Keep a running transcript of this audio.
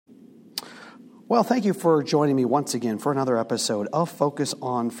Well, thank you for joining me once again for another episode of Focus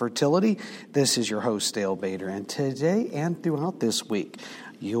on Fertility. This is your host, Dale Bader, and today and throughout this week,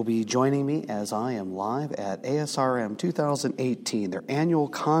 you'll be joining me as I am live at ASRM 2018, their annual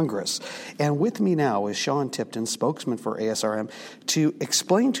Congress. And with me now is Sean Tipton, spokesman for ASRM, to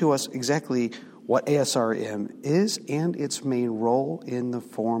explain to us exactly what ASRM is and its main role in the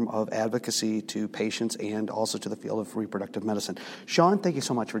form of advocacy to patients and also to the field of reproductive medicine. Sean, thank you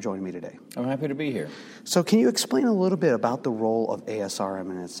so much for joining me today. I'm happy to be here. So can you explain a little bit about the role of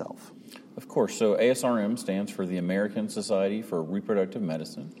ASRM in itself? Of course. So ASRM stands for the American Society for Reproductive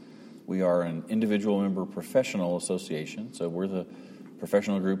Medicine. We are an individual member professional association, so we're the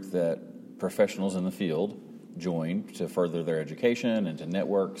professional group that professionals in the field join to further their education and to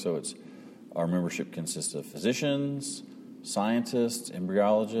network. So our membership consists of physicians, scientists,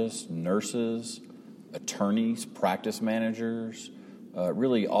 embryologists, nurses, attorneys, practice managers,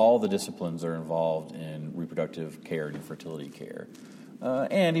 really all the disciplines that are involved in reproductive care and fertility care.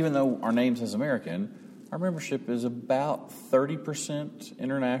 And even though our name says American, our membership is about 30%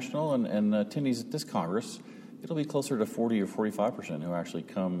 international, and attendees at this Congress, it'll be closer to 40 or 45% who actually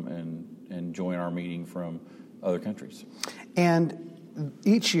come and join our meeting from other countries. And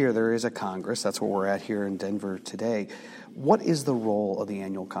each year there is a Congress. That's what we're at here in Denver today. What is the role of the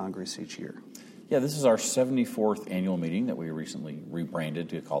annual Congress each year? Yeah, this is our 74th annual meeting that we recently rebranded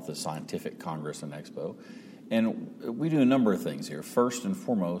to call it the Scientific Congress and Expo. And we do a number of things here. First and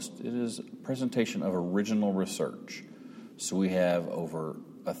foremost, it is a presentation of original research. So we have over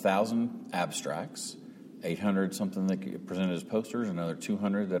 1,000 abstracts, 800 something that get presented as posters, another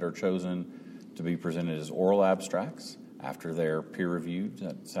 200 that are chosen to be presented as oral abstracts after they're peer-reviewed.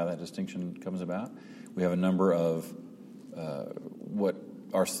 That's how that distinction comes about. We have a number of what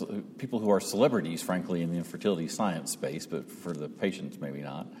are people who are celebrities, frankly, in the infertility science space, but for the patients, maybe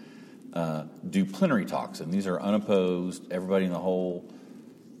not, do plenary talks. And these are unopposed. Everybody in the whole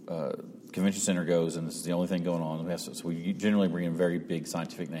convention center goes, and this is the only thing going on. So we generally bring in very big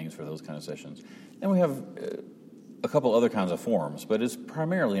scientific names for those kind of sessions. And we have a couple other kinds of forums, but it's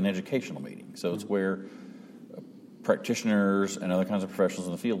primarily an educational meeting. So it's where practitioners and other kinds of professionals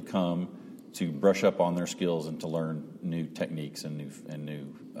in the field come to brush up on their skills and to learn new techniques and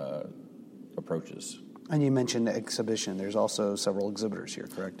new approaches. And you mentioned the exhibition. There's also several exhibitors here,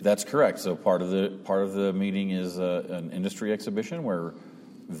 correct? That's correct. So part of the meeting is an industry exhibition where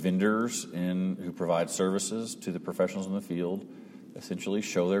vendors who provide services to the professionals in the field essentially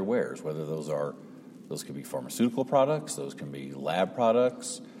show their wares, whether those could be pharmaceutical products, those can be lab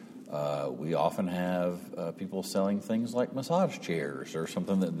products. We often have people selling things like massage chairs or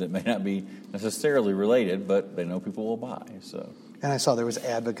something that may not be necessarily related, but they know people will buy. So. And I saw there was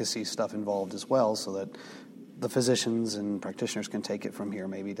advocacy stuff involved as well, so that the physicians and practitioners can take it from here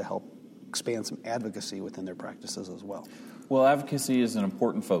maybe to help expand some advocacy within their practices as well. Well, advocacy is an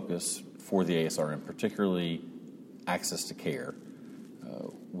important focus for the ASRM, particularly access to care.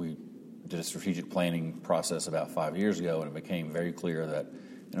 We did a strategic planning process about 5 years ago, and it became very clear that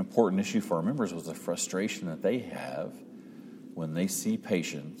an important issue for our members was the frustration that they have when they see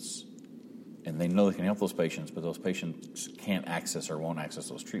patients and they know they can help those patients, but those patients can't access or won't access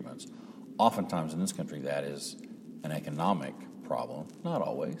those treatments. Oftentimes in this country, that is an economic problem, not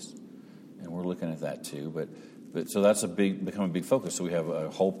always, and we're looking at that too. But so that's become a big focus. So we have a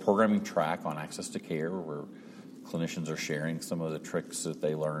whole programming track on access to care where clinicians are sharing some of the tricks that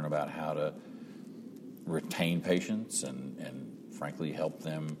they learn about how to retain patients and frankly help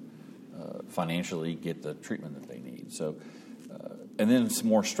them financially get the treatment that they need. So. And then it's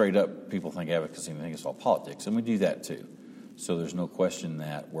more straight up, people think advocacy and they think it's all politics, and we do that too. So there's no question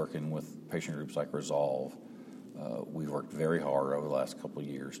that working with patient groups like Resolve, we've worked very hard over the last couple of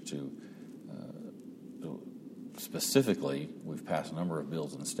years to specifically, we've passed a number of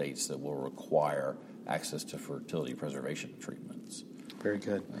bills in states that will require access to fertility preservation treatments. Very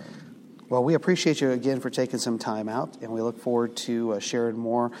good. Well, we appreciate you again for taking some time out, and we look forward to sharing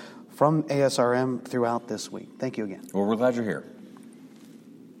more from ASRM throughout this week. Thank you again. Well, we're glad you're here.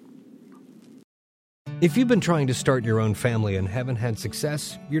 If you've been trying to start your own family and haven't had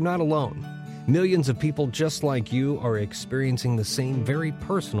success, you're not alone. Millions of people just like you are experiencing the same very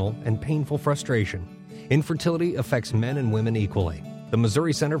personal and painful frustration. Infertility affects men and women equally. The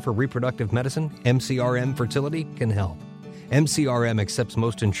Missouri Center for Reproductive Medicine, MCRM Fertility, can help. MCRM accepts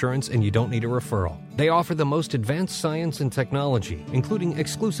most insurance and you don't need a referral. They offer the most advanced science and technology, including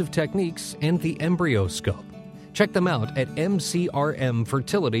exclusive techniques and the EmbryoScope. Check them out at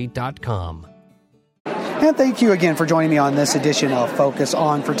mcrmfertility.com. And thank you again for joining me on this edition of Focus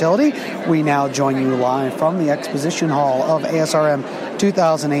on Fertility. We now join you live from the Exposition Hall of ASRM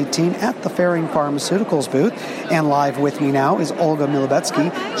 2018 at the Ferring Pharmaceuticals booth. And live with me now is Olga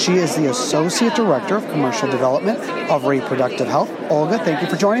Milobedzki. She is the Associate Director of Commercial Development of Reproductive Health. Olga, thank you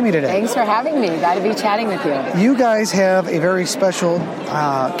for joining me today. Thanks for having me. Glad to be chatting with you. You guys have a very special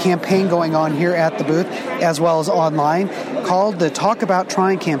campaign going on here at the booth as well as online called the Talk About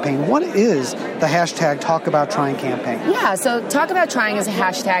Trying campaign. What is the hashtag Talk About Trying campaign? Yeah, so Talk About Trying is a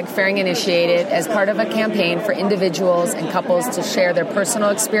hashtag Ferring initiated as part of a campaign for individuals and couples to share their personal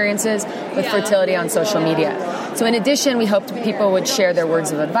experiences with fertility on social media. So in addition, we hoped people would share their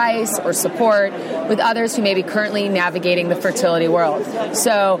words of advice or support with others who may be currently navigating the fertility world.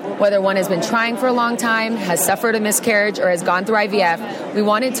 So whether one has been trying for a long time, has suffered a miscarriage, or has gone through IVF, we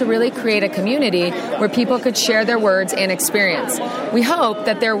wanted to really create a community where people could share their words and experience. We hope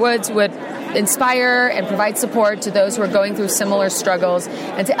that their words would inspire and provide support to those who are going through similar struggles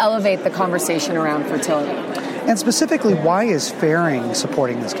and to elevate the conversation around fertility. And specifically, why is Ferring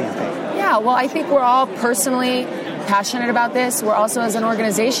supporting this campaign? Yeah, well, I think we're all personally passionate about this. We're also, as an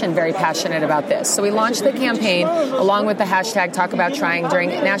organization, very passionate about this. So we launched the campaign along with the hashtag Talk About Trying during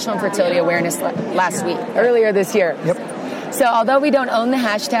National Fertility Awareness earlier this year. Yep. So although we don't own the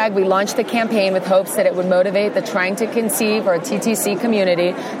hashtag, we launched the campaign with hopes that it would motivate the Trying to Conceive, or TTC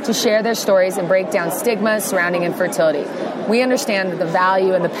community, to share their stories and break down stigmas surrounding infertility. We understand the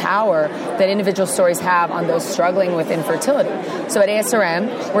value and the power that individual stories have on those struggling with infertility. So at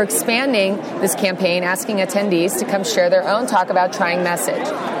ASRM, we're expanding this campaign, asking attendees to come share their own Talk About Trying message,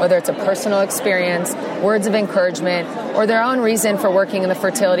 whether it's a personal experience, words of encouragement, or their own reason for working in the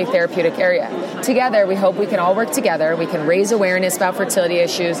fertility therapeutic area. Together, we hope we can all work together. We can raise awareness about fertility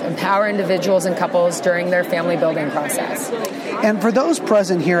issues, empower individuals and couples during their family building process. And for those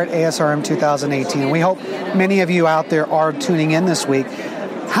present here at ASRM 2018, we hope many of you out there are tuning in this week.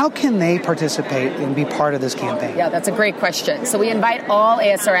 How can they participate and be part of this campaign? Yeah, that's a great question. So we invite all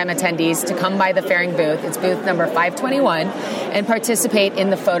ASRM attendees to come by the Ferring booth. It's booth number 521, and participate in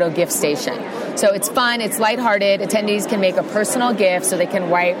the photo gift station. So it's fun, it's lighthearted. Attendees can make a personal gift so they can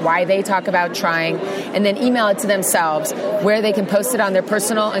write why they talk about trying and then email it to themselves, where they can post it on their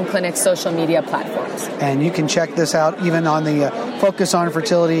personal and clinic social media platforms. And you can check this out even on the Focus on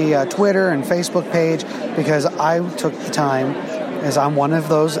Fertility Twitter and Facebook page, because I took the time, as I'm one of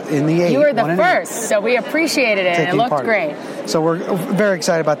those in the 8. You were the first, so we appreciated it, and it looked great. So we're very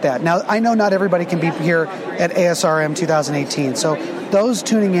excited about that. Now, I know not everybody can be here at ASRM 2018, so those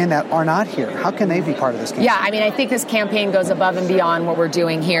tuning in that are not here, how can they be part of this campaign? Yeah, I mean, I think this campaign goes above and beyond what we're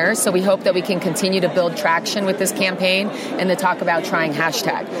doing here, so we hope that we can continue to build traction with this campaign and the Talk About Trying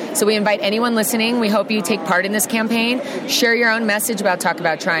hashtag. So we invite anyone listening. We hope you take part in this campaign. Share your own message about Talk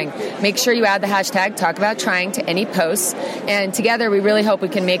About Trying. Make sure you add the hashtag Talk About Trying to any posts, and together we really hope we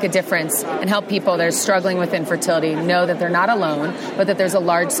can make a difference and help people that are struggling with infertility know that they're not alone, but that there's a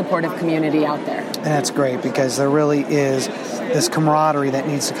large supportive community out there. And that's great, because there really is this camaraderie that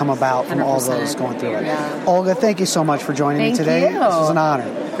needs to come about from 100%. All those going through it. Yeah. Olga, thank you so much for joining me today. Thank you. This was an honor.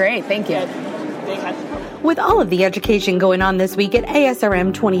 Great, thank you. With all of the education going on this week at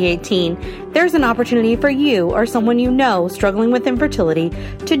ASRM 2018, there's an opportunity for you or someone you know struggling with infertility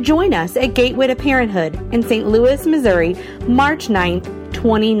to join us at Gateway to Parenthood in St. Louis, Missouri, March 9th,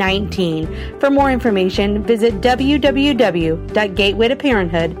 2019. For more information, visit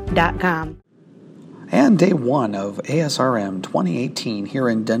www.gatewaytoparenthood.com. And day one of ASRM 2018 here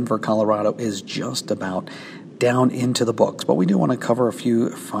in Denver, Colorado is just about down into the books, but we do want to cover a few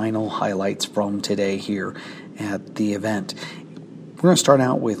final highlights from today here at the event. We're going to start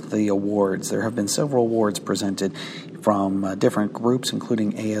out with the awards. There have been several awards presented from different groups,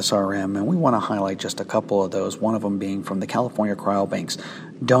 including ASRM, and we want to highlight just a couple of those, one of them being from the California Cryobank's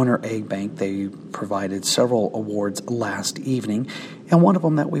Donor Egg Bank. They provided several awards last evening, and one of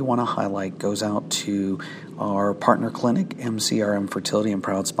them that we want to highlight goes out to our partner clinic, MCRM Fertility, and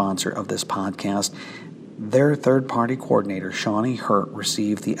proud sponsor of this podcast. Their third-party coordinator, Shawnee Hurt,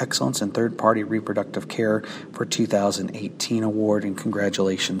 received the Excellence in Third-Party Reproductive Care for 2018 award, and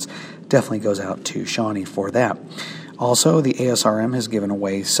congratulations definitely goes out to Shawnee for that. Also, the ASRM has given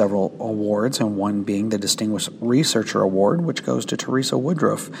away several awards, and one being the Distinguished Researcher Award, which goes to Teresa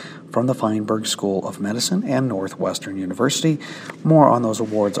Woodruff from the Feinberg School of Medicine and Northwestern University. More on those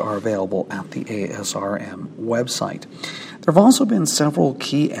awards are available at the ASRM website. There have also been several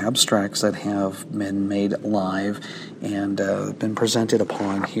key abstracts that have been made live and been presented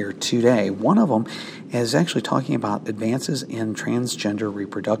upon here today. One of them is actually talking about advances in transgender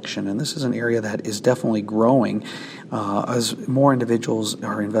reproduction, and this is an area that is definitely growing as more individuals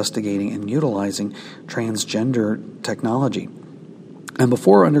are investigating and utilizing transgender technology. And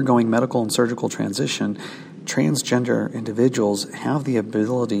before undergoing medical and surgical transition, transgender individuals have the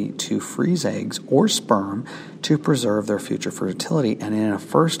ability to freeze eggs or sperm to preserve their future fertility. And in a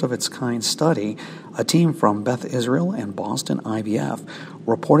first-of-its-kind study, a team from Beth Israel and Boston IVF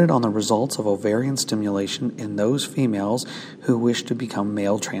reported on the results of ovarian stimulation in those females who wish to become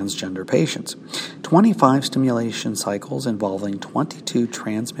male transgender patients. 25 stimulation cycles involving 22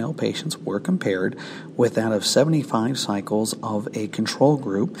 trans male patients were compared with that of 75 cycles of a control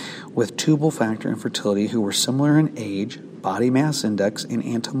group with tubal factor infertility who were similar in age, body mass index, and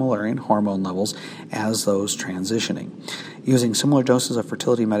anti-Mullerian hormone levels as those transitioning. Using similar doses of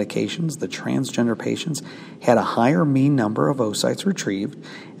fertility medications, the transgender patients had a higher mean number of oocytes retrieved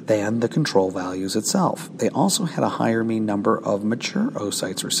than the control values itself. They also had a higher mean number of mature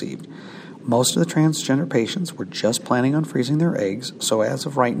oocytes received. Most of the transgender patients were just planning on freezing their eggs, so as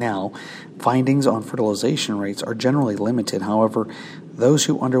of right now, findings on fertilization rates are generally limited. However, those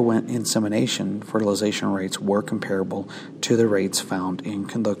who underwent insemination, fertilization rates were comparable to the rates found in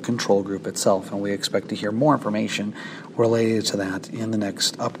the control group itself, and we expect to hear more information related to that in the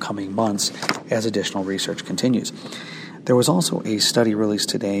next upcoming months as additional research continues. There was also a study released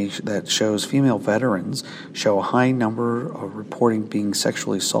today that shows female veterans show a high number of reporting being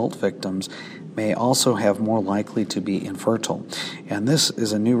sexually assault victims may also have more likely to be infertile. And this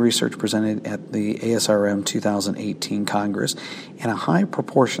is a new research presented at the ASRM 2018 Congress, and a high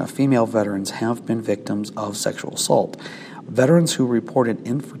proportion of female veterans have been victims of sexual assault. Veterans who reported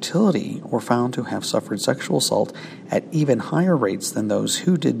infertility were found to have suffered sexual assault at even higher rates than those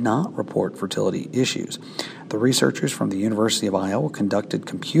who did not report fertility issues. The researchers from the University of Iowa conducted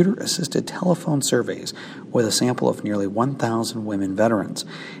computer-assisted telephone surveys with a sample of nearly 1,000 women veterans.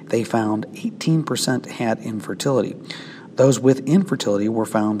 They found 18% had infertility. Those with infertility were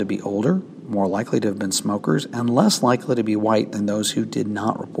found to be older, more likely to have been smokers, and less likely to be white than those who did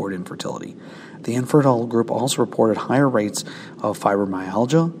not report infertility. The infertile group also reported higher rates of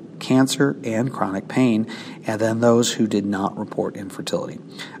fibromyalgia, cancer, and chronic pain than those who did not report infertility.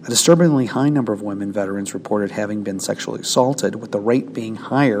 A disturbingly high number of women veterans reported having been sexually assaulted, with the rate being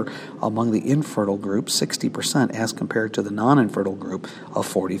higher among the infertile group, 60%, as compared to the non-infertile group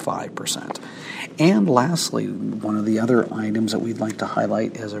of 45%. And lastly, one of the other items that we'd like to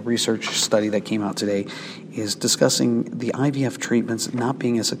highlight as a research study that came out today is discussing the IVF treatments not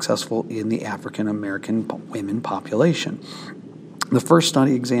being as successful in the African American women population. The first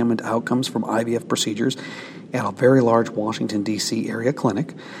study examined outcomes from IVF procedures at a very large Washington, D.C. area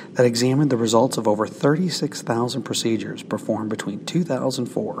clinic that examined the results of over 36,000 procedures performed between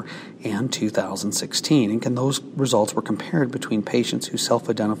 2004 and 2016. And those results were compared between patients who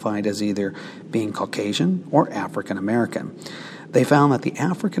self-identified as either being Caucasian or African American. They found that the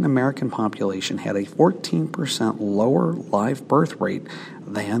African American population had a 14% lower live birth rate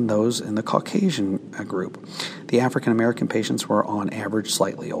than those in the Caucasian group. The African American patients were on average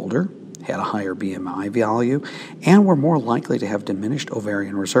slightly older, had a higher BMI value, and were more likely to have diminished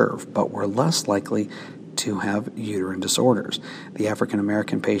ovarian reserve, but were less likely to have uterine disorders. The African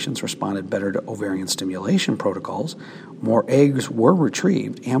American patients responded better to ovarian stimulation protocols, more eggs were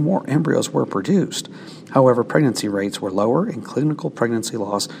retrieved, and more embryos were produced. However, pregnancy rates were lower, and clinical pregnancy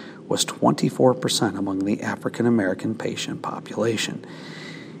loss was 24% among the African American patient population.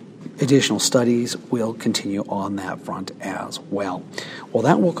 Additional studies will continue on that front as well. Well,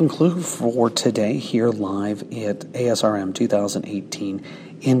 that will conclude for today here live at ASRM 2018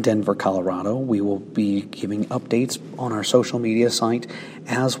 in Denver, Colorado. We will be giving updates on our social media site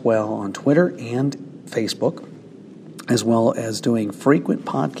as well on Twitter and Facebook, as well as doing frequent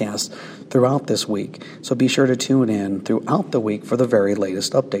podcasts throughout this week. So be sure to tune in throughout the week for the very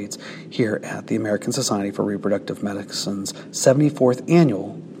latest updates here at the American Society for Reproductive Medicine's 74th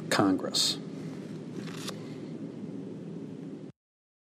Annual Congress.